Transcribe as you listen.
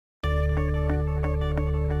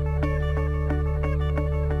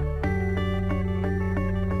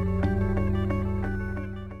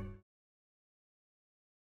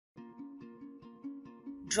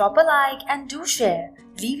Drop a like and do share.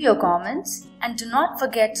 Leave your comments and do not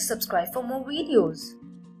forget to subscribe for more videos.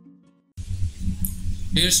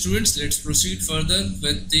 Dear students, let's proceed further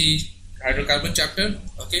with the hydrocarbon chapter.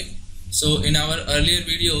 Okay, so in our earlier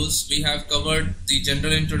videos we have covered the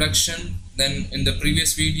general introduction. Then in the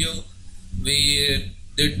previous video we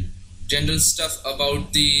did general stuff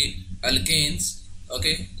about the alkanes,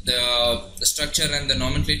 okay, the structure and the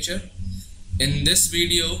nomenclature. In this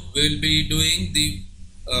video we will be doing the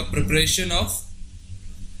preparation of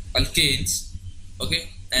alkanes, okay,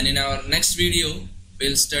 and in our next video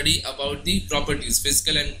we'll study about the properties,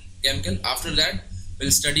 physical and chemical. After that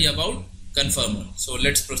we'll study about conformer. So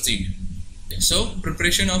let's proceed. So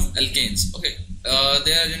preparation of alkanes. Okay,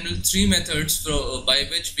 there are generally three methods by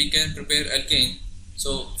which we can prepare alkane.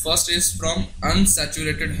 So first is from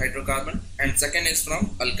unsaturated hydrocarbon, and second is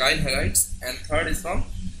from alkyl halides, and third is from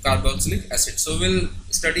carboxylic acid. So we'll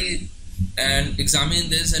study and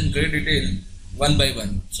examine this in great detail one by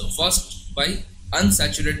one. So first by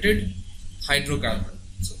unsaturated hydrocarbon.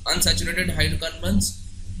 So unsaturated hydrocarbons,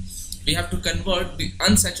 we have to convert the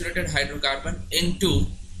unsaturated hydrocarbon into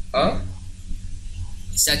a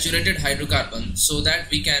saturated hydrocarbon so that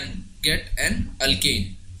we can get an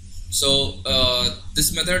alkane. So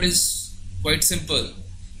this method is quite simple,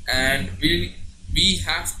 and we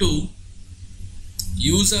have to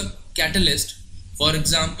use a catalyst. For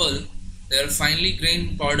example, there are finely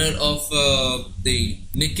grained powder of the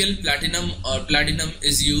nickel, platinum or platinum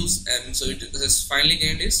is used, and so it is finely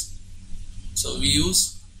grained is, so we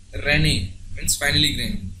use Rene, means finely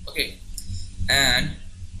grained, okay, and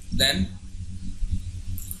then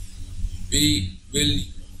we will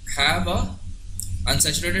have a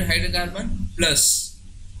unsaturated hydrocarbon plus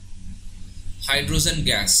hydrogen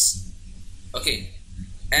gas, okay,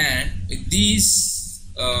 and these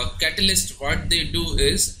catalysts, what they do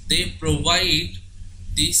is they provide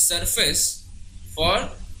the surface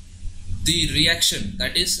for the reaction,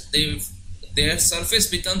 that is their surface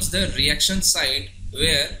becomes the reaction site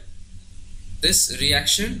where this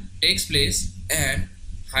reaction takes place and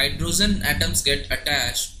hydrogen atoms get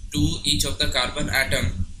attached to each of the carbon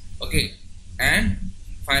atom, okay, and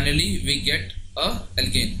finally we get a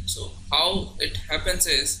alkane. So how it happens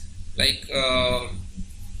is like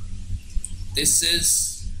this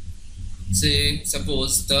is, say,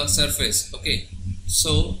 suppose the surface, okay,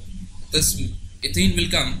 so this ethene will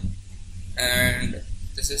come, and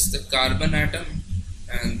this is the carbon atom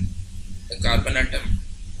and the carbon atom,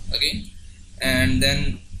 okay, and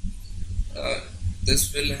then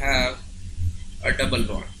this will have a double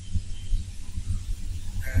bond,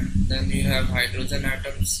 and then you have hydrogen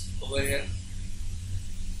atoms over here.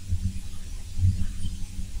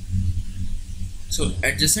 So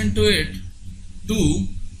adjacent to it, two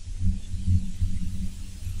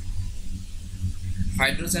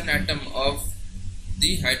hydrogen atom of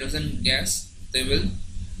the hydrogen gas, they will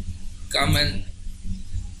come, and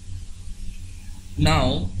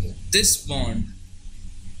now this bond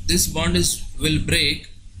will break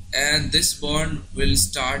and this bond will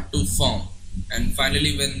start to form, and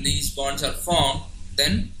finally when these bonds are formed,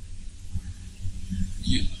 then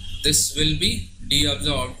this will be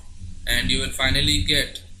deabsorbed and you will finally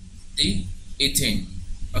get the ethane,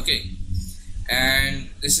 okay, and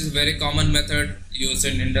this is a very common method used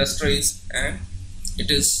in industries, and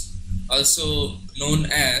it is also known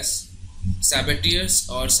as Sabatier's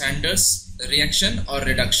or Sanders reaction or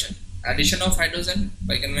reduction. Addition of hydrogen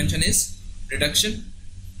by convention is reduction,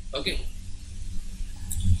 okay,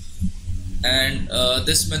 and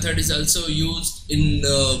this method is also used in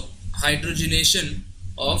the hydrogenation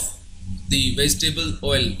of the vegetable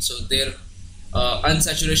oil. So their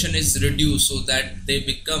unsaturation is reduced so that they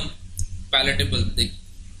become palatable, they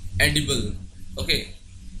edible, okay.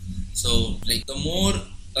 So like the more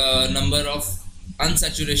number of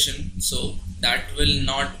unsaturation, so that will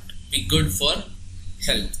not be good for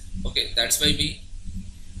health, okay, that's why we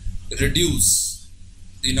reduce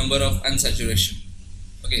the number of unsaturation,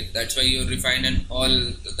 okay, that's why you refine and all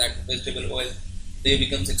that vegetable oil, they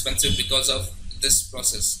becomes expensive because of this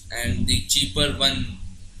process, and the cheaper one,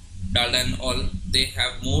 dalda and all, they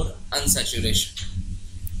have more unsaturation.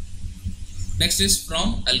 Next is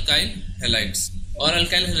from alkyl halides. Or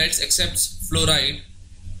alkyl halides accepts fluoride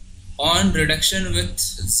on reduction with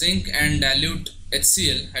zinc and dilute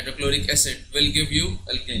HCl, hydrochloric acid, will give you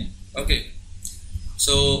alkane, okay.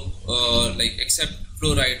 So like except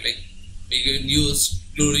fluoride, like we can use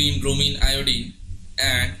chlorine, bromine, iodine,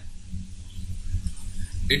 and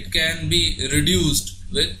it can be reduced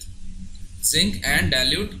with zinc and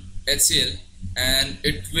dilute HCl, and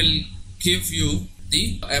it will give you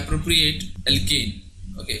the appropriate alkane,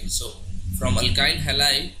 okay. So from alkyl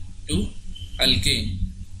halide to alkane.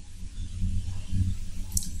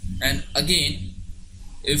 And again,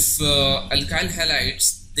 if alkyl halides,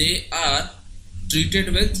 they are treated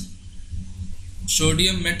with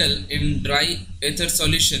sodium metal in dry ether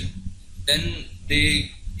solution, then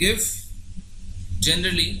they give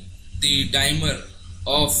generally the dimer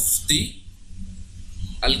of the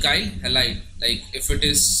alkyl halide. Like if it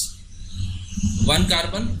is 1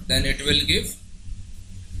 carbon, then it will give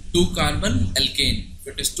 2 carbon alkane. If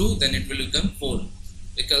it is 2, then it will become 4,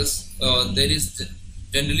 because there is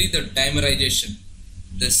generally the dimerization.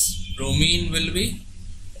 This bromine will be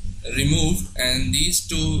removed and these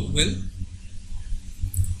two will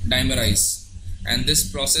dimerize, and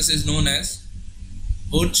this process is known as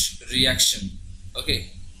Wurtz reaction.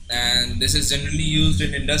 Okay, and this is generally used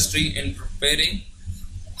in industry in preparing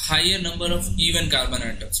higher number of even carbon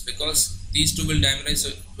atoms, because these two will dimerize, so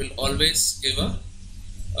it will always give a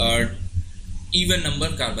even number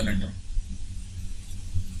carbon atom.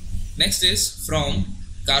 Next is from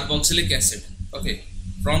carboxylic acid. Okay,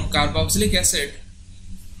 from carboxylic acid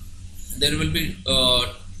there will be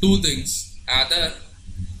two things: either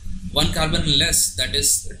 1 carbon less, that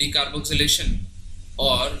is decarboxylation,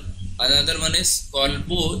 or another one is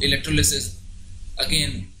Kolbe electrolysis.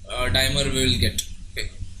 Again, dimer we will get. Okay,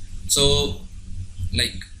 so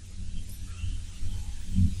like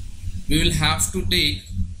we will have to take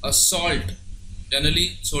a salt.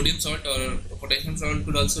 Generally sodium salt or potassium salt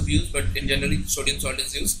could also be used, but in generally sodium salt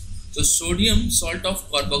is used. So sodium salt of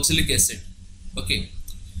carboxylic acid. Okay,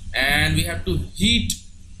 and we have to heat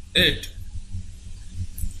it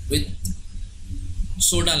with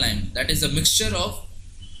soda lime, that is a mixture of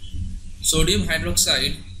sodium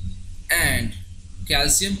hydroxide and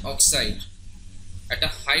calcium oxide at a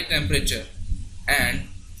high temperature, and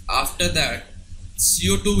after that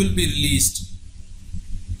CO2 will be released.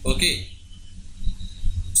 Okay,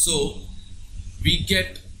 so we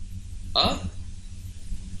get a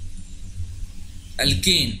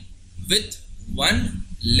alkane with 1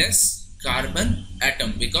 less carbon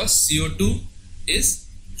atom, because CO2 is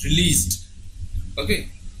released. Okay,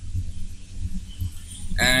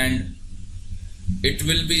 and it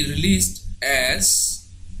will be released as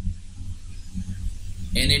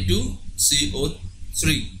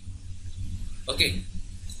Na2CO3. Okay,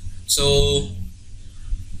 so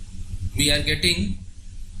we are getting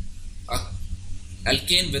a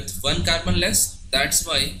alkane with 1 carbon less. That's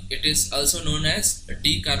why it is also known as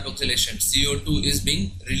decarboxylation. CO2 is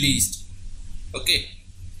being released. Okay,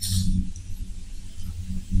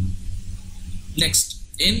 next,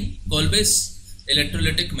 in Kolbe's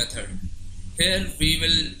electrolytic method, here we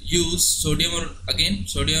will use sodium or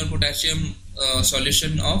potassium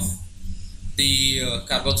solution of the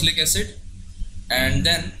carboxylic acid, and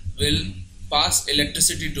then we'll pass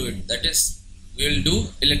electricity to it, that is we will do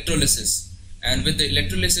electrolysis, and with the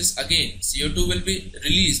electrolysis again CO2 will be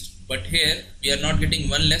released, but here we are not getting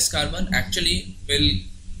 1 less carbon. Actually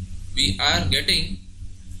we are getting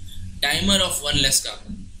dimer of 1 less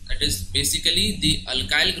carbon, that is basically the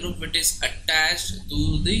alkyl group which is attached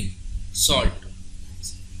to the salt.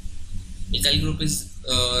 Alkyl group is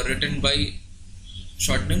written by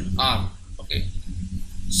shortening R. Okay,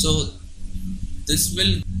 so this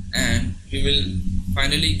will, and we will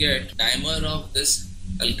finally get dimer of this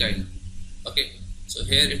alkyl. Okay, so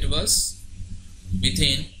here it was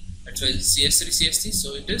methane, that's why CH3CH3,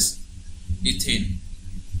 so it is ethane.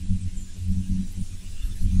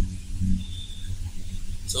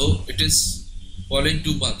 So it is following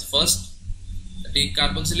two paths: first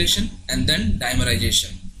decarboxylation and then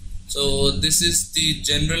dimerization. So this is the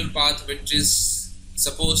general path which is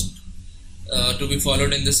supposed to be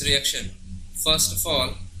followed in this reaction. First of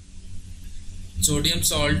all, sodium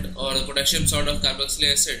salt or the potassium salt of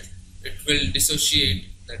carboxylic acid, it will dissociate,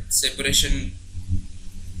 that separation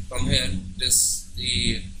from here, this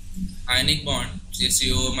the ionic bond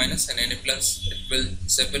CHCO minus and Na plus, it will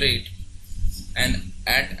separate, and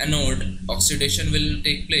at anode oxidation will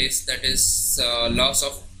take place, that is loss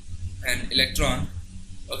of an electron.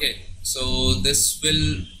 Okay, so this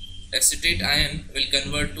will, acetate ion will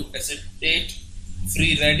convert to acetate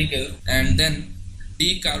free radical, and then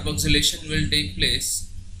decarboxylation will take place,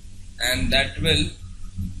 and that will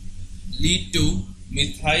lead to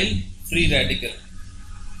methyl free radical.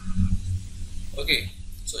 Okay,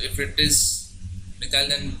 so if it is methyl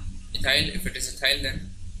then ethyl, if it is ethyl then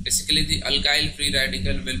basically the alkyl free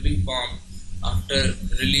radical will be formed after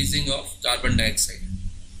releasing of carbon dioxide.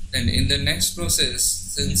 Then in the next process,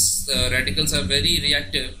 since the radicals are very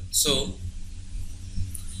reactive, so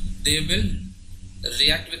they will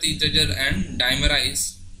react with each other and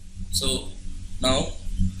dimerize. So now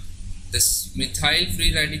this methyl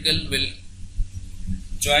free radical will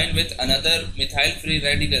join with another methyl free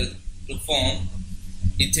radical to form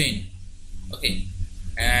ethane. Okay,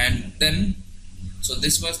 and then so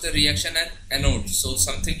this was the reaction at anode. So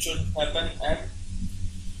something should happen at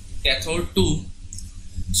cathode too.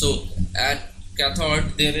 So at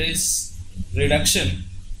cathode there is reduction.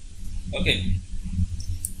 Okay,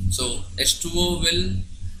 so H2O will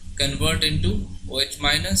convert into OH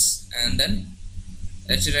minus and then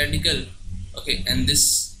H radical. Okay, and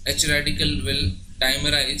this H radical will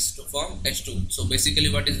dimerize to form H2. So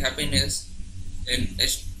basically what is happening is in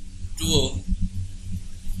H2O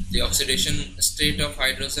the oxidation state of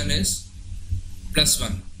hydrogen is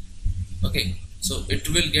 +1. Okay, so it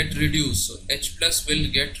will get reduced. So H plus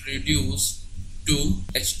will get reduced to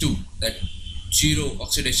H2, that 0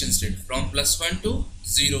 oxidation state. From +1 to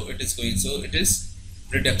 0 it is going. So it is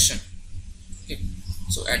reduction. Okay,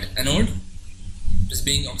 so at anode it is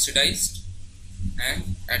being oxidized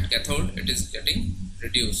and at cathode it is getting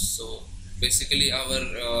reduced. So basically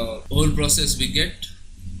our whole process we get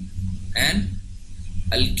an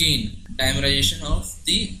alkane, dimerization of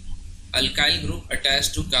the alkyl group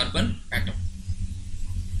attached to carbon atom.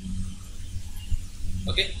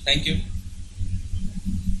 Okay, thank you.